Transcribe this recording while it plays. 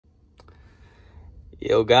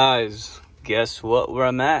Yo guys, guess what, where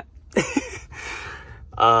I'm at?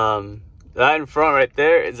 That in front right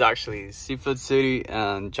there is actually Seafood City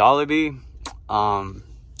and Jollibee. I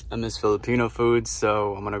miss Filipino food,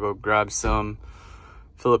 so I'm gonna go grab some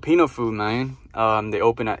Filipino food, man. They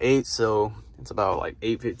open at 8, so it's about like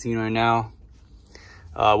 8:15 right now.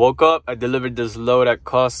 Woke up, I delivered this load at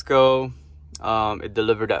Costco. It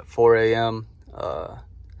delivered at 4 a.m.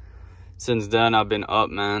 Since then, I've been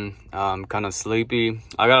up, man. I'm kind of sleepy.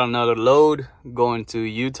 I got another load going to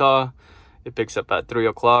Utah. It picks up at 3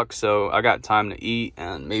 o'clock, so I got time to eat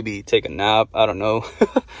and maybe take a nap. I don't know.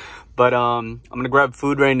 But I'm gonna grab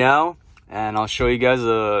food right now, and I'll show you guys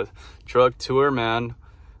a truck tour, man.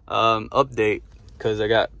 Update, because I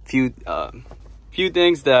got few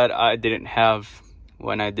things that I didn't have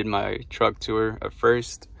when I did my truck tour at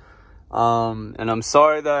first. And I'm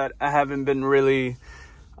sorry that I haven't been really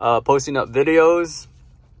posting up videos.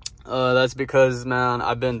 That's because, man,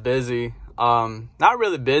 I've been busy. Not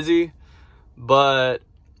really busy, but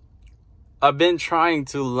I've been trying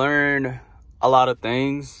to learn a lot of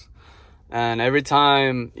things, and every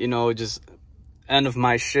time, you know, just end of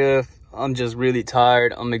my shift, I'm just really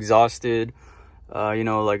tired, I'm exhausted. You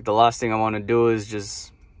know, like the last thing I want to do is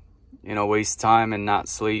just, you know, waste time and not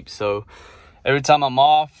sleep. So every time I'm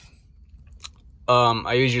off,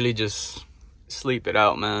 I usually just sleep it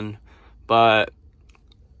out, man. But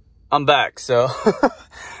I'm back, so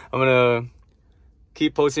I'm gonna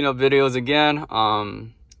keep posting up videos again.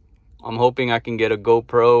 I'm hoping I can get a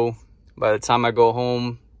GoPro by the time I go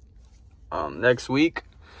home next week.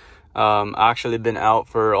 I actually been out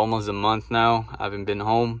for almost a month now. I haven't been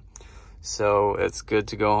home, so it's good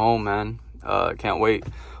to go home, man. Can't wait.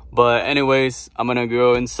 But anyways, I'm gonna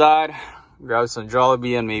go inside, grab some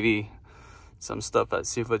Jollibee and maybe some stuff at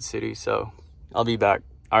Seafood City, so I'll be back.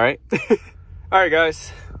 All right. All right,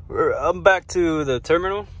 guys, I'm back to the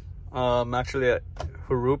terminal. I'm actually at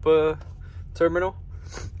Jurupa terminal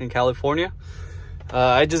in California.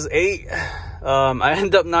 I just ate. I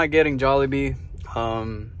ended up not getting Jollibee.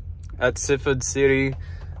 At Seafood City,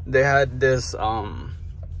 they had this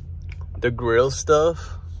the grill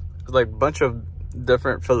stuff, like a bunch of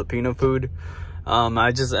different Filipino food.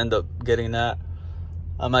 I just end up getting that.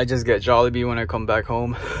 I might just get Jollibee when I come back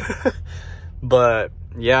home. But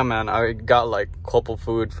yeah, man, I got like a couple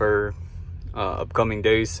food for upcoming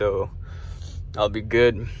days, so I'll be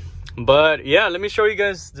good. But yeah, let me show you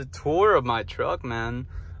guys the tour of my truck, man.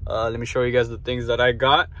 Let me show you guys the things that I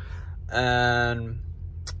got. And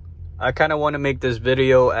I kind of want to make this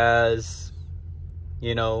video as,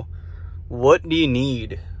 you know, what do you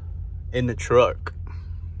need in the truck?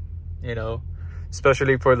 You know,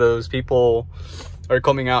 especially for those people are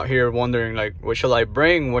coming out here wondering, like, what should I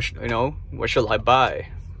bring? What should I buy?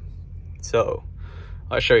 So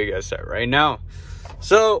I'll show you guys that right now.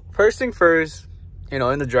 So first thing first, you know,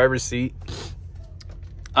 in the driver's seat,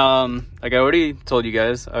 like I already told you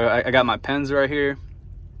guys, I got my pens right here.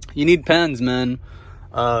 You need pens, man,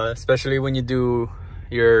 especially when you do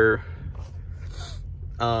your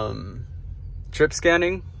trip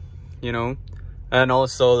scanning, you know. And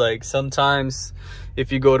also, like, sometimes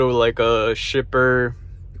if you go to like a shipper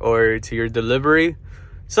or to your delivery,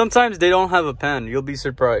 sometimes they don't have a pen. You'll be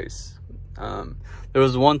surprised. There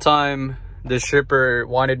was one time the shipper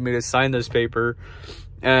wanted me to sign this paper,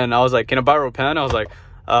 and I was like, can I borrow a pen? I was like,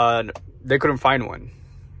 they couldn't find one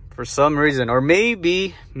for some reason, or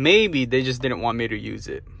maybe they just didn't want me to use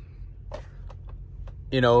it,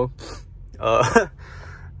 you know.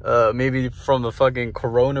 Maybe from the fucking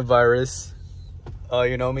coronavirus,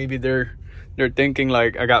 you know, maybe they're thinking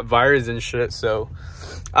like I got virus and shit. So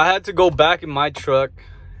I had to go back in my truck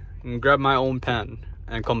and grab my own pen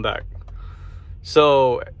and come back.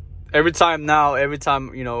 So every time,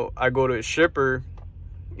 you know, I go to a shipper,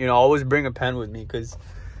 you know, I always bring a pen with me, because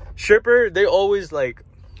shipper, they always like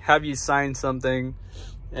have you sign something,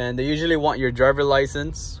 and they usually want your driver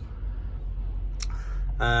license,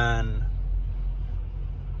 and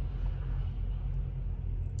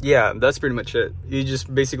yeah, that's pretty much it. You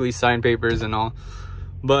just basically sign papers and all.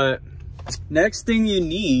 But next thing you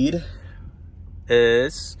need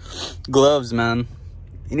is gloves, man.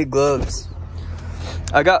 You need gloves.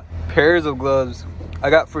 I got pairs of gloves. I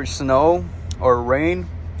got for snow or rain,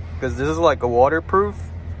 because this is like a waterproof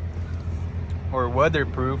or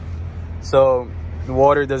weatherproof, so the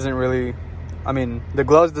water doesn't really, I mean, the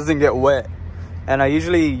gloves doesn't get wet. And I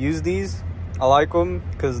usually use these. I like them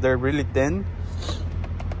because they're really thin.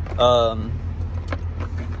 Oh,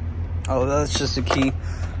 that's just a key.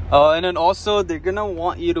 And then also, they're gonna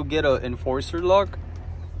want you to get an enforcer lock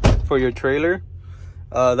for your trailer.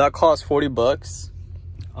 That costs $40.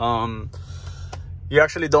 you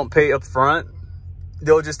actually don't pay up front.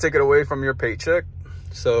 They'll just take it away from your paycheck.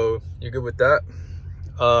 So you're good with that.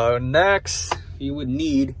 Next you would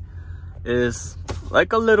need is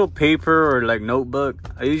like a little paper or like notebook.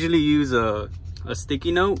 I usually use a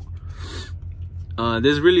sticky note.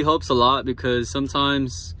 This really helps a lot because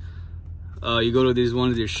sometimes you go to one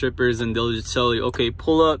of these shippers and they'll just tell you, okay,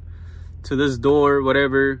 pull up to this door,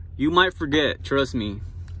 whatever. You might forget, trust me.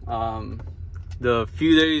 The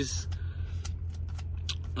few days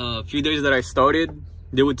that I started,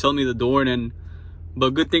 they would tell me the door, and then,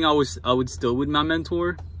 but good thing I would still with my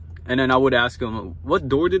mentor, and then I would ask him, what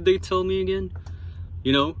door did they tell me again?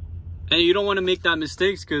 You know, and you don't want to make that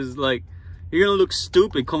mistakes, because like you're gonna look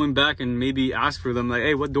stupid coming back and maybe ask for them like,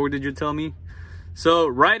 hey, what door did you tell me? So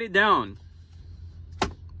write it down.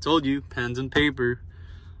 Told you, pens and paper.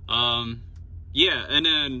 Yeah, and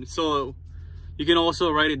then so you can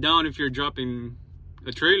also write it down if you're dropping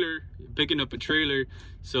a trailer, picking up a trailer.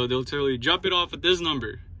 So they'll tell you, drop it off at this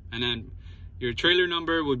number, and then your trailer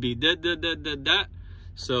number would be that.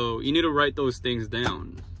 So you need to write those things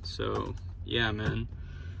down. So yeah, man,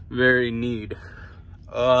 very neat.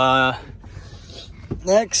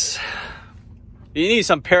 Next, you need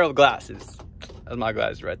some pair of glasses. That's my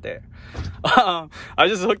glasses right there. I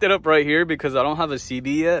just hooked it up right here because I don't have a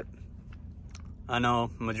CB yet. I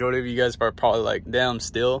know majority of you guys are probably like, damn,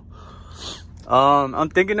 still. I'm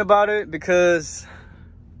thinking about it because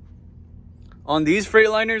on these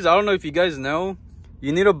Freightliners, I don't know if you guys know,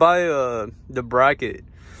 you need to buy the bracket,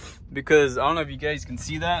 because I don't know if you guys can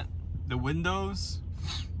see that, the windows,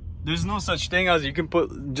 there's no such thing as you can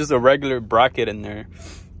put just a regular bracket in there.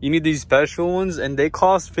 You need these special ones, and they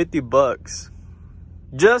cost 50 bucks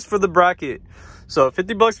just for the bracket. So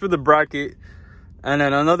 50 bucks for the bracket, and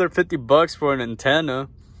then another 50 bucks for an antenna,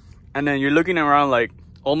 and then you're looking around like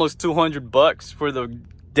almost 200 bucks for the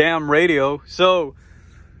damn radio. So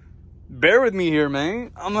bear with me here,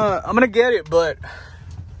 man. I'm gonna get it, but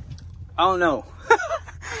I don't know.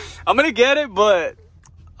 I'm gonna get it, but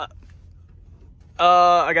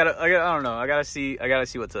I don't know. I gotta see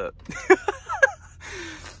what's up.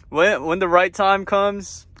 When the right time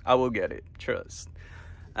comes, I will get it, trust.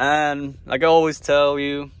 And like I always tell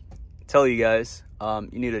you guys,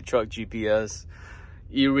 you need a truck GPS.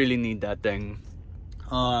 You really need that thing.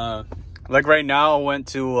 Like right now, I went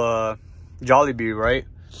to Jollibee, right,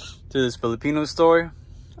 to this Filipino store.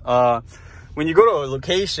 When you go to a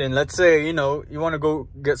location, let's say, you know, you want to go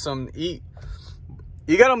get some to eat,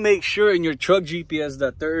 you got to make sure in your truck GPS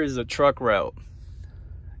that there is a truck route.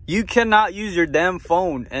 You cannot use your damn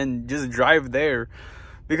phone and just drive there,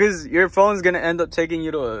 because your phone's going to end up taking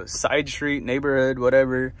you to a side street, neighborhood,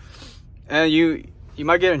 whatever. And you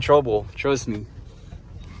might get in trouble, trust me.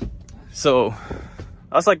 So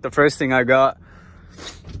that's like the first thing I got.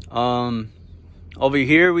 Over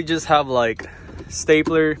here, we just have like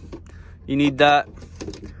stapler. You need that.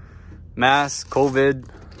 Mask, COVID.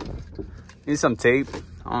 Need some tape.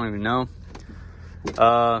 I don't even know.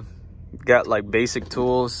 Got like basic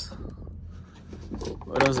tools.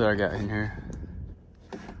 What else do I got in here?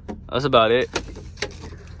 That's about it.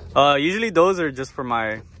 Usually those are just for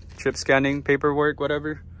my trip scanning paperwork,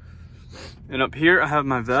 whatever. And up here I have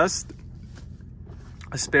my vest,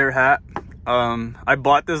 a spare hat. I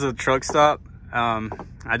bought this at a truck stop.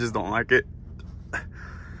 I just don't like it.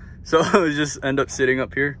 So it just end up sitting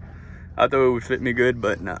up here. I thought it would fit me good,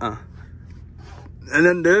 but nah. And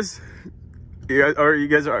then this, you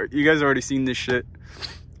guys already seen this shit.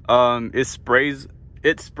 It sprays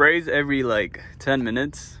every like 10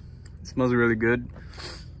 minutes. It smells really good.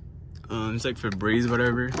 It's like Febreze,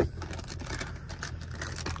 whatever.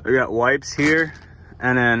 I got wipes here,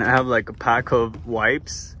 and then I have like a pack of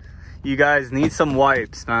wipes. You guys need some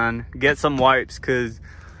wipes, man. Get some wipes, because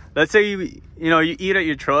let's say you eat at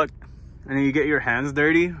your truck and then you get your hands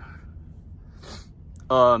dirty.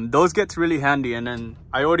 Those gets really handy. And then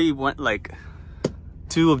I already went like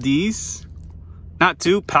 2 of these, not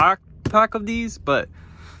 2 pack of these, but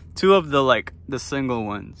 2 of the like the single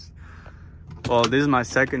ones. Well, this is my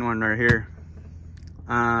second one right here.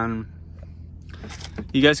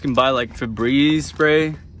 You guys can buy like Febreze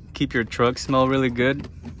spray, keep your truck smell really good.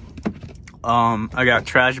 I got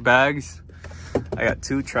trash bags. I got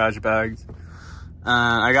 2 trash bags.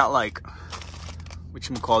 I got like,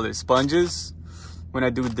 whatchamacallit, sponges when I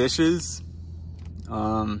do dishes.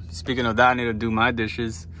 Speaking of that, I need to do my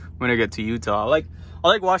dishes when I get to Utah. I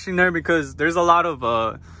like washing there because there's a lot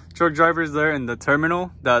of truck drivers there in the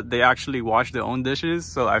terminal that they actually wash their own dishes,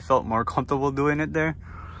 so I felt more comfortable doing it there.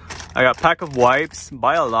 I got a pack of wipes.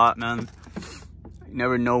 Buy a lot, man. You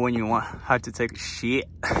never know when you have to take a shit.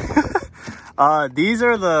 These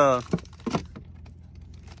are the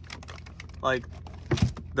like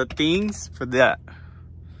the things for that.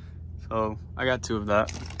 So I got 2 of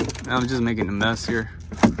that. And I'm just making a mess here.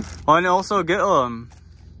 Oh, and also get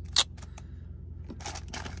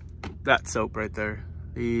that soap right there.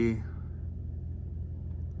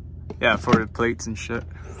 Yeah, for the plates and shit.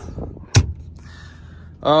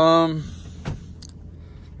 Not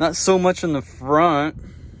so much in the front.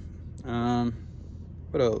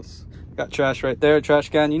 What else? Got trash right there, trash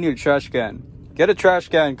can. You need a trash can. Get a trash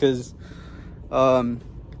can, because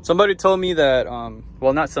somebody told me that,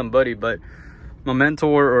 well, not somebody, but my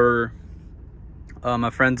mentor or my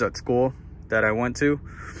friends at school that I went to,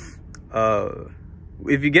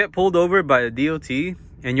 if you get pulled over by a DOT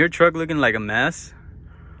and your truck looking like a mess,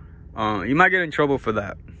 you might get in trouble for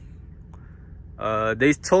that.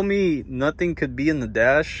 They told me nothing could be in the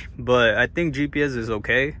dash, but I think GPS is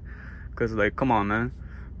okay. Cause like, come on, man.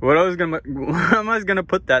 Where am I gonna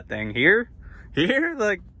put that thing? Here?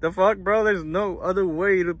 Like, the fuck, bro? There's no other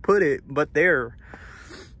way to put it but there.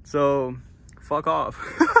 So, fuck off.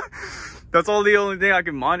 That's the only thing I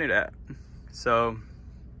can mount it at. So,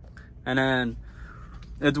 and then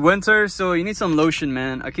it's winter, so you need some lotion,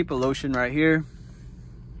 man. I keep a lotion right here.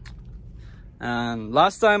 And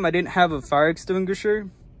last time I didn't have a fire extinguisher.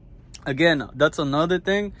 Again, that's another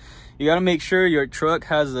thing. You gotta make sure your truck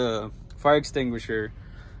has a fire extinguisher,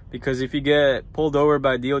 because if you get pulled over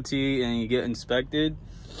by DOT and you get inspected,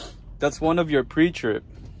 that's one of your pre-trip.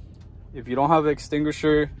 If you don't have an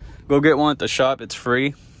extinguisher, go get one at the shop. It's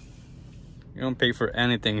free. You don't pay for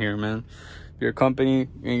anything here, man. If you're a company,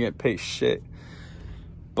 you ain't get paid shit.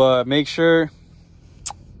 But make sure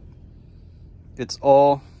it's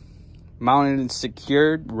all mounted and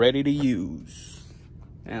secured, ready to use.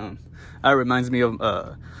 And that reminds me of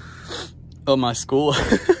my school,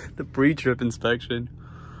 the pre-trip inspection.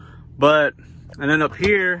 But, and then up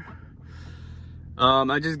here,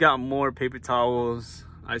 I just got more paper towels.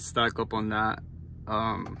 I stack up on that.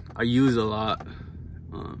 I use a lot.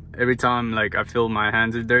 Every time like I feel my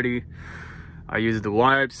hands are dirty, I use the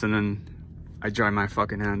wipes and then I dry my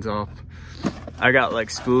fucking hands off. I got like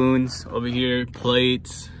spoons over here,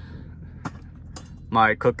 plates,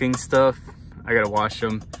 my cooking stuff. I gotta wash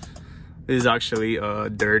them. This is actually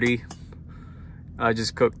dirty. I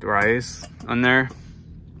just cooked rice on there.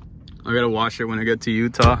 I gotta wash it when I get to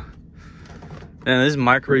Utah. And this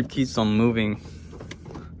microwave keeps on moving.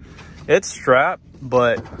 It's strapped,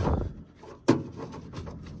 but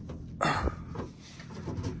for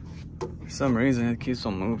some reason it keeps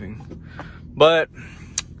on moving. But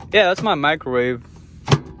yeah, that's my microwave.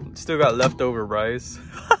 Still got leftover rice.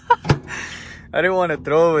 I didn't want to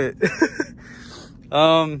throw it.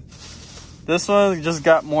 This one just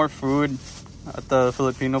got more food at the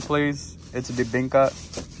Filipino place. It's a bibingka.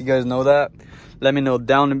 If you guys know that, let me know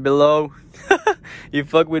down below. You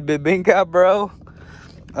fuck with bibingka, bro?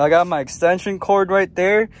 I got my extension cord right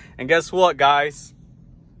there. And guess what, guys?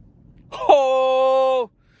 Oh,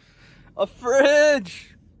 a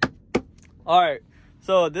fridge. All right.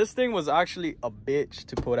 So this thing was actually a bitch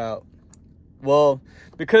to put out. Well,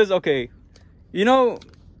 because, okay, you know,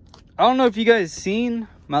 I don't know if you guys seen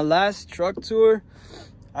my last truck tour.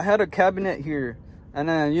 I had a cabinet here, and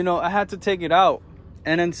then, you know, I had to take it out.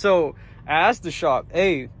 And then so I asked the shop,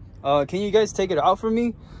 hey, can you guys take it out for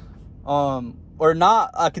me? Or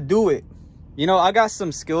not, I could do it. You know, I got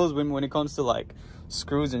some skills when it comes to like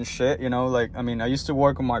screws and shit, you know, like, I mean, I used to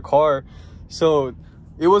work on my car. So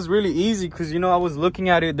it was really easy because, you know, I was looking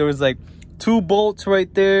at it. There was like 2 bolts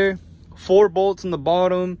right there, 4 bolts on the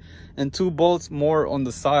bottom, and 2 bolts more on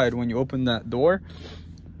the side when you open that door.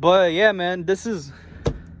 But yeah, man,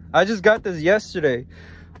 I just got this yesterday.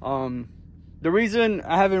 The reason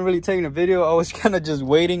I haven't really taken a video, I was kind of just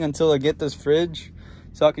waiting until I get this fridge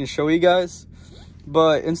so I can show you guys.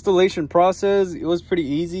 But installation process, it was pretty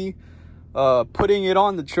easy. Putting it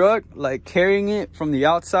on the truck, like carrying it from the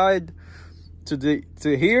outside to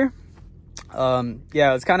here,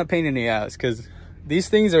 yeah, it's kind of pain in the ass because these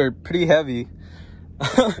things are pretty heavy.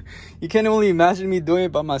 You can only imagine me doing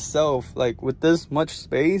it by myself, like with this much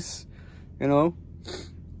space, you know.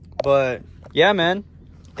 But yeah, man,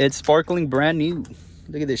 it's sparkling brand new.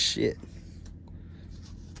 Look at this shit.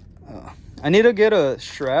 I need to get a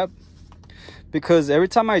strap because every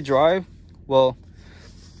time I drive, well,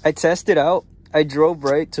 I test it out. I drove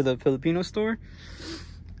right to the Filipino store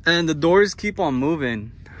and the doors keep on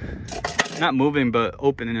moving. Not moving, but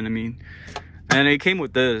opening, I mean. And it came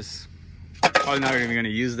with this. Probably not even gonna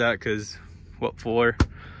use that because what for?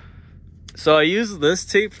 So I use this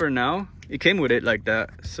tape for now. It came with it like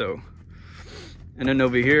that, so. And then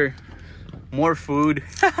over here, more food.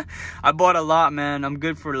 I bought a lot, man. I'm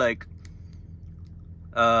good for like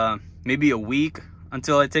maybe a week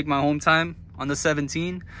until I take my home time on the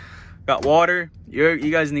 17th. Got water.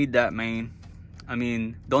 You guys need that, man. I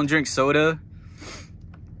mean, don't drink soda.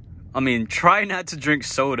 I mean, try not to drink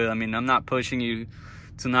soda. I mean, I'm not pushing you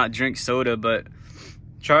to not drink soda, but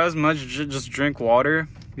try as much, just drink water.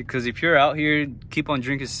 Because if you're out here, keep on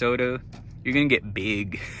drinking soda, you're gonna get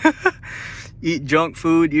big. Eat junk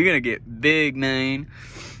food, you're gonna get big, man.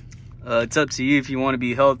 It's up to you if you want to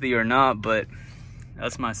be healthy or not, but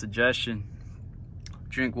that's my suggestion.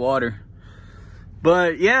 Drink water.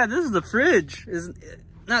 But yeah, this is the fridge. It's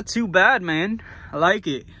not too bad, man. I like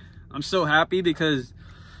it. I'm so happy because,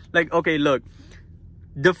 like, okay, look,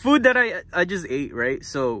 the food that I just ate, right?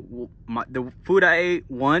 So the food I ate,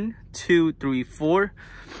 1, 2, 3, 4,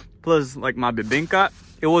 plus like my bibingka,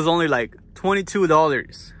 it was only like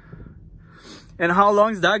 $22. And how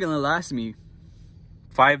long is that gonna last me?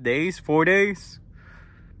 5 days, 4 days?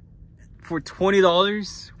 For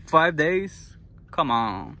 $20, 5 days? Come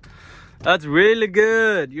on. That's really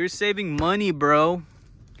good. You're saving money, bro.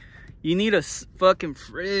 You need a fucking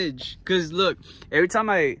fridge. Cause look, every time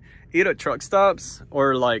I eat at truck stops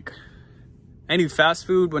or like any fast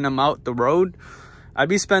food when I'm out the road, I'd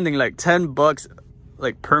be spending like 10 bucks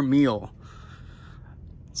like per meal.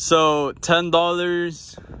 So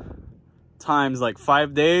 $10 times like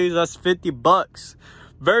 5 days, that's 50 bucks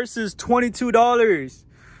versus $22.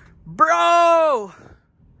 Bro,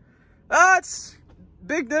 that's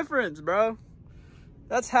big difference, bro.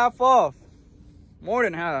 That's half off, more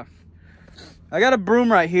than half. I got a broom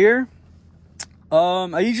right here.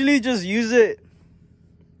 I usually just use it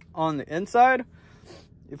on the inside.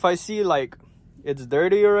 If I see like it's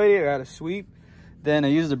dirty already, I gotta sweep, then I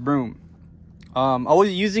use the broom. I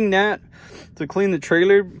was using that to clean the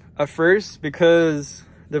trailer at first because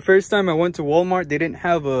the first time I went to Walmart, they didn't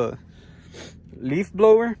have a leaf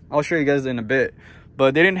blower. I'll show you guys in a bit,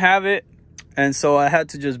 but they didn't have it, and so I had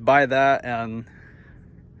to just buy that, and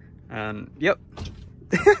yep.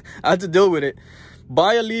 I had to deal with it.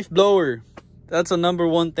 Buy a leaf blower. That's a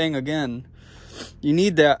 #1 thing. Again, you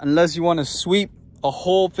need that unless you want to sweep a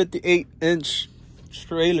whole 58-inch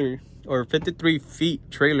trailer or 53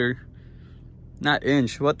 feet trailer. Not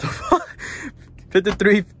inch, what the fuck?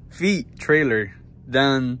 53 feet trailer.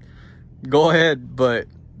 Then go ahead, but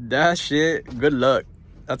that shit, good luck.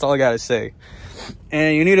 That's all I gotta say.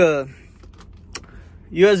 And you need a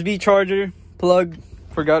USB charger plug.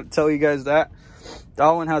 Forgot to tell you guys that. That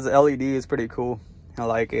one has an LED. It's pretty cool. I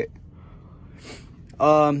like it.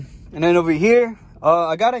 And then over here,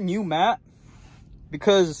 I got a new mat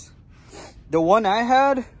because the one I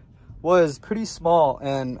had was pretty small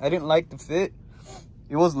and I didn't like the fit.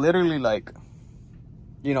 It was literally like,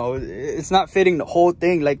 you know, it's not fitting the whole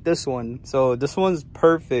thing like this one. So this one's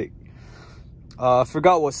perfect. I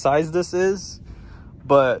forgot what size this is,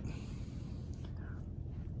 but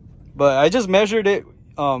I just measured it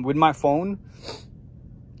with my phone,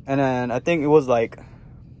 and then I think it was like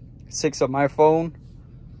 6 on my phone.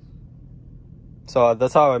 So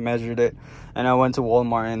that's how I measured it, and I went to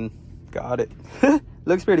Walmart and got it.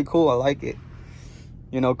 Looks pretty cool. I like it,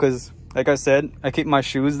 you know, because like I said, I keep my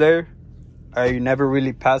shoes there. I never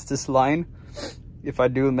really pass this line. If I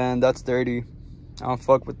do, man, that's dirty. I don't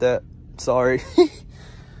fuck with that. Sorry.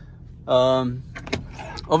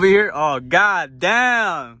 Over here, oh god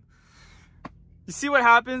damn, you see what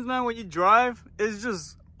happens, man, when you drive? It's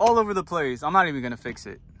just all over the place. I'm not even gonna fix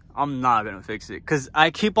it. I'm not gonna fix it because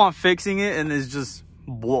I keep on fixing it and it's just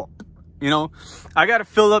whoop, you know. I gotta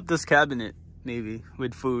fill up this cabinet maybe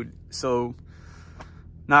with food, so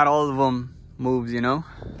not all of them moves, you know.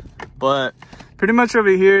 But pretty much over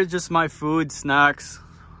here is just my food, snacks,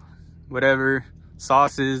 whatever,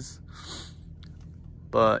 sauces.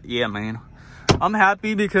 But yeah, man, I'm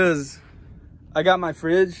happy because I got my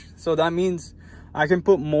fridge, so that means I can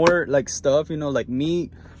put more like stuff, you know, like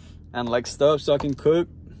meat and like stuff, so I can cook.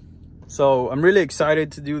 So I'm really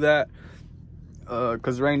excited to do that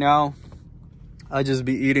because right now I just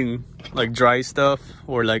be eating like dry stuff,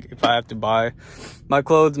 or like if I have to buy my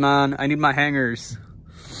clothes, man, I need my hangers.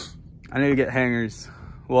 I need to get hangers,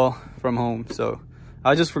 well, from home. So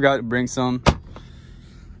I just forgot to bring some.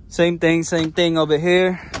 Same thing over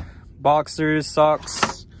here. Boxers,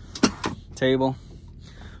 socks, table.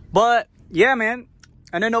 But yeah, man.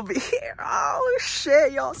 And then over here, oh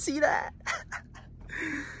shit, y'all see that?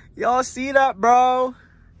 Y'all see that, bro?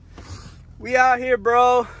 We out here,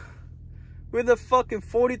 bro, with a fucking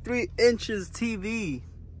 43 inches TV.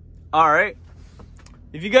 All right.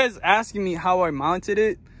 If you guys asking me how I mounted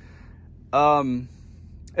it,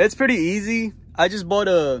 it's pretty easy. I just bought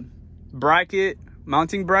a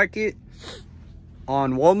mounting bracket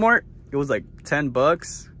on Walmart. It was like 10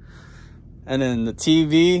 bucks. And then the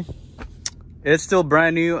TV, it's still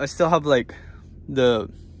brand new. I still have like the,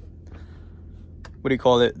 what do you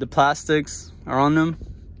call it, the plastics are on them.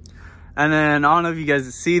 And then I don't know if you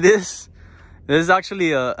guys see this. This is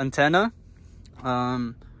actually a antenna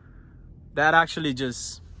that actually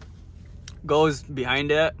just goes behind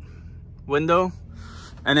that window,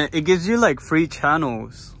 and it gives you like free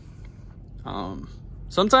channels.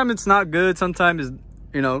 Sometimes it's not good, sometimes it's,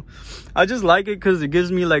 you know, I just like it because it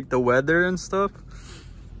gives me like the weather and stuff.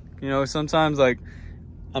 You know, sometimes like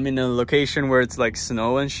I'm in a location where it's like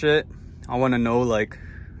snow and shit. I want to know like,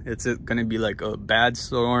 it's gonna be like a bad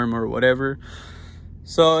storm or whatever.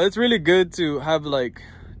 So it's really good to have like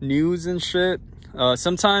news and shit.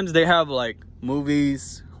 Sometimes they have like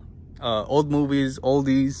movies, old movies,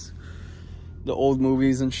 oldies, the old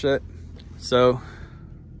movies and shit. So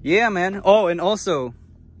yeah, man. Oh, and also,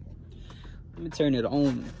 let me turn it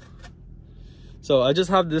on. So I just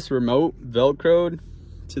have this remote velcroed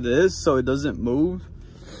to this so it doesn't move.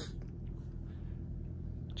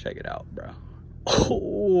 Check it out, bro.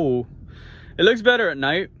 Oh, it looks better at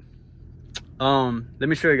night. Let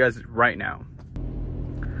me show you guys right now.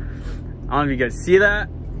 I don't know if you guys see that.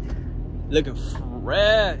 Looking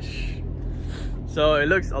fresh. So it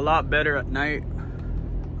looks a lot better at night.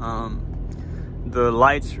 The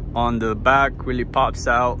lights on the back really pops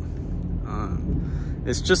out.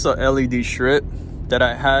 It's just a LED strip that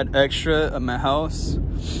I had extra at my house,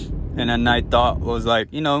 and then I thought was like,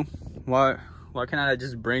 you know, why can't I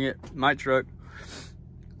just bring it my truck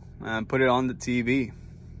and put it on the TV?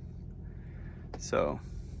 So,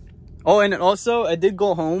 oh, and also I did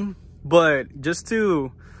go home, but just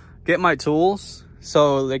to get my tools.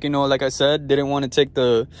 So like, you know, like I said, didn't want to take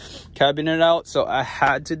the cabinet out, so I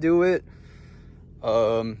had to do it.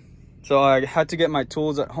 So I had to get my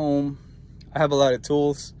tools at home. I have a lot of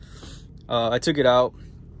tools. I took it out,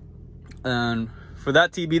 and for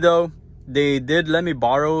that TV though, they did let me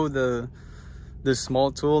borrow the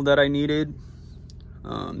small tool that I needed.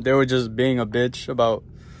 They were just being a bitch about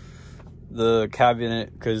the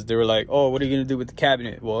cabinet because they were like, oh, what are you gonna do with the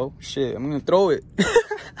cabinet? Well, shit, I'm gonna throw it.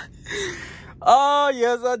 Oh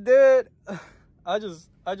yes, I did. I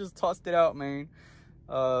just tossed it out, man.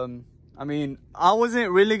 I mean, I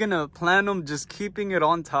wasn't really gonna plan on just keeping it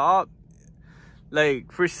on top.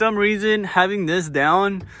 Like, for some reason, having this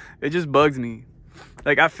down, it just bugs me.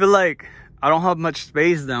 Like, I feel like I don't have much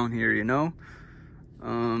space down here, you know?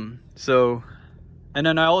 So, and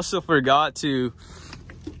then I also forgot to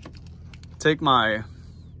take my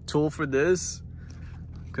tool for this,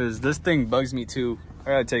 because this thing bugs me too. I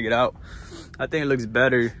gotta take it out. I think it looks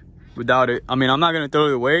better without it. I mean, I'm not gonna throw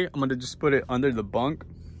it away. I'm gonna just put it under the bunk.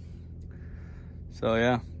 So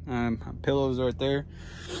yeah, pillows right there.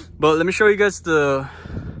 But let me show you guys the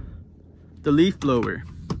leaf blower.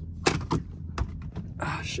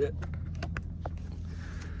 Ah, shit.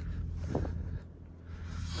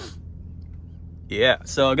 Yeah,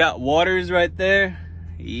 so I got waters right there.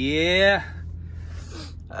 Yeah,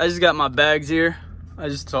 I just got my bags here. I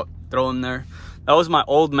just throw them there. That was my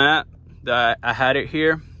old mat that I had it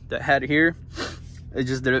here. It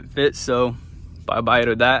just didn't fit, so bye-bye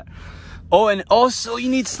to that. Oh, and also you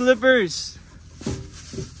need slippers.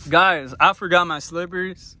 Guys, I forgot my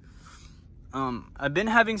slippers. I've been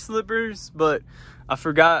having slippers, but I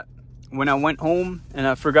forgot when I went home, and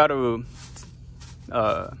I forgot to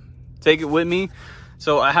take it with me.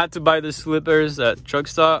 So I had to buy the slippers at truck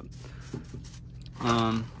stop.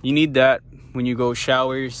 You need that when you go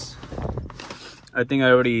showers. I think I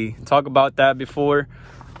already talked about that before.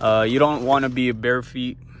 You don't want to be bare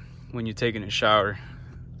feet when you're taking a shower.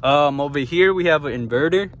 Over here we have an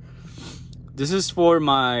inverter. This is for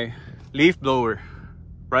my leaf blower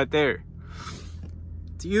right there.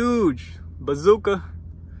 It's huge, bazooka.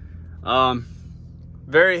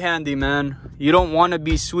 Very handy, man. You don't want to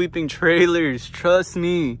be sweeping trailers, trust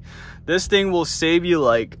me. This thing will save you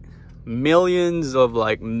like millions of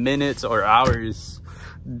like minutes or hours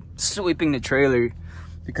sweeping the trailer,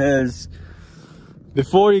 because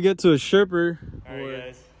before you get to a shipper. All right,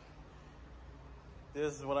 guys,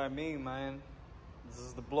 this is what I mean, man. This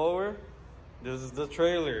is the blower, this is the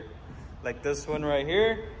trailer. Like this one right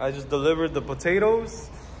here, I just delivered the potatoes,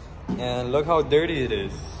 and look how dirty it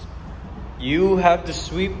is. You have to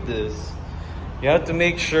sweep this. You have to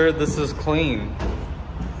make sure this is clean.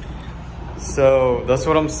 So that's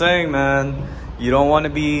what I'm saying, man. You don't want to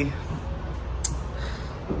be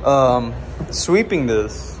sweeping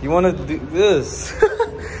this. You want to do this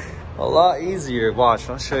a lot easier. Watch,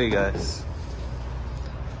 I'll show you guys.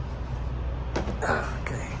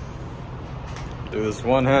 Okay, do this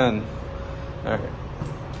one hand. All right.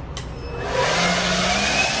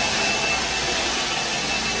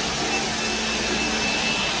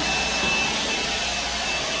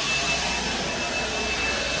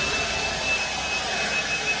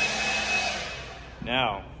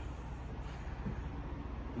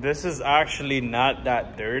 this is actually not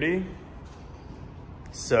that dirty.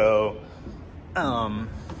 So, I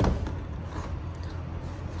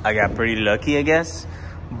got pretty lucky, I guess.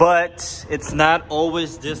 But it's not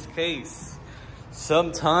always this case.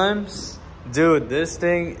 Sometimes, dude, this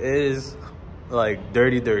thing is like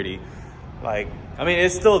dirty. Like, I mean,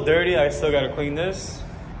 it's still dirty. I still gotta clean this.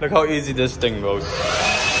 Look how easy this thing goes.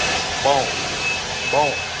 Boom,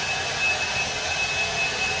 boom.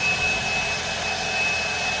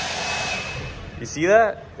 You see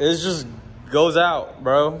that? It just goes out,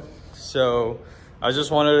 bro. So I just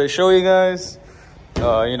wanted to show you guys,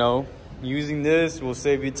 you know, using this will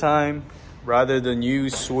save you time rather than you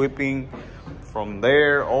sweeping from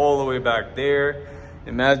there all the way back there.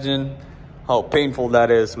 Imagine how painful that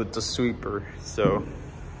is with the sweeper. So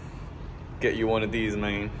get you one of these,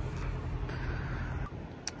 man.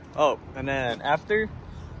 Oh, and then after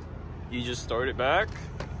you just start it back.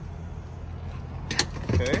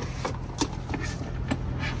 Okay.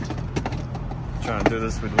 Trying to do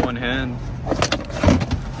this with one hand.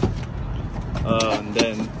 And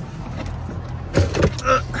then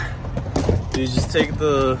you just take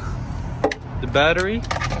the battery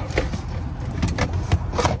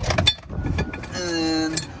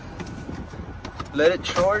and let it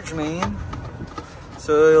charge, man.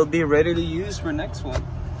 So it'll be ready to use for next one.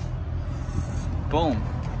 Boom.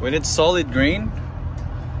 When it's solid green,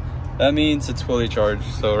 that means it's fully charged.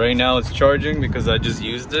 So right now it's charging because I just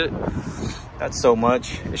used it. That's so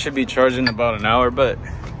much. It should be charging about an hour, but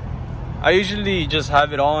I usually just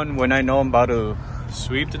have it on when I know I'm about to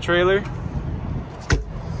sweep the trailer.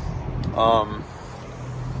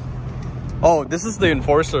 Oh, this is the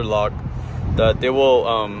enforcer lock that they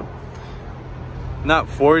will not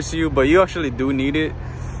force you, but you actually do need it.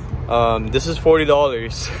 This is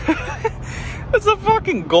 $40. It's a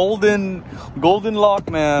fucking golden lock,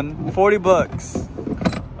 man. 40 bucks. You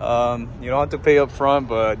don't have to pay up front,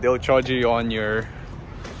 but they'll charge you on your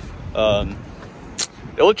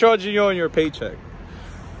paycheck.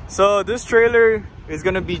 So this trailer is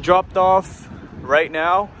gonna be dropped off right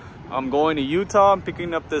now. I'm going to Utah. I'm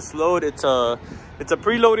picking up this load. It's a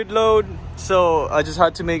preloaded load, so I just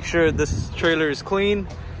had to make sure this trailer is clean,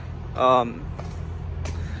 and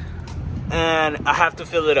I have to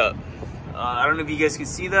fill it up. I don't know if you guys can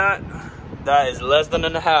see that. That is less than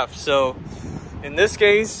a half. So in this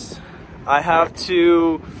case, I have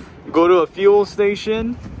to go to a fuel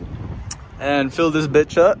station and fill this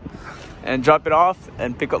bitch up and drop it off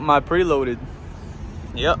and pick up my preloaded.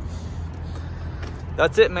 Yep.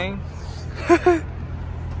 That's it, man.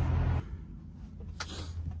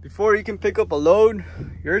 Before you can pick up a load,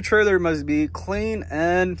 your trailer must be clean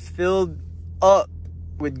and filled up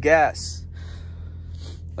with gas.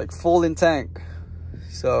 Like full in tank.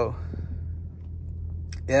 So,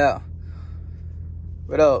 yeah.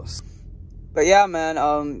 What else? But yeah, man,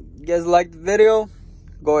 you guys liked the video,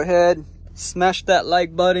 go ahead, smash that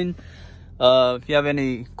like button. If you have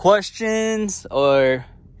any questions, or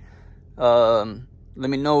let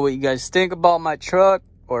me know what you guys think about my truck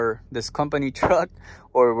or this company truck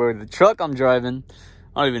or the truck I'm driving.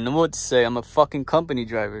 I don't even know what to say. I'm a fucking company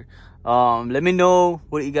driver. Let me know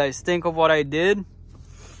what you guys think of what I did.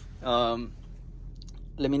 Let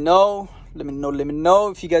me know.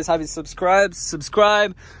 If you guys haven't subscribed,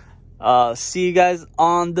 subscribe. See you guys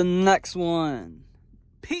on the next one.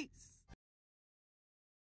 Peace.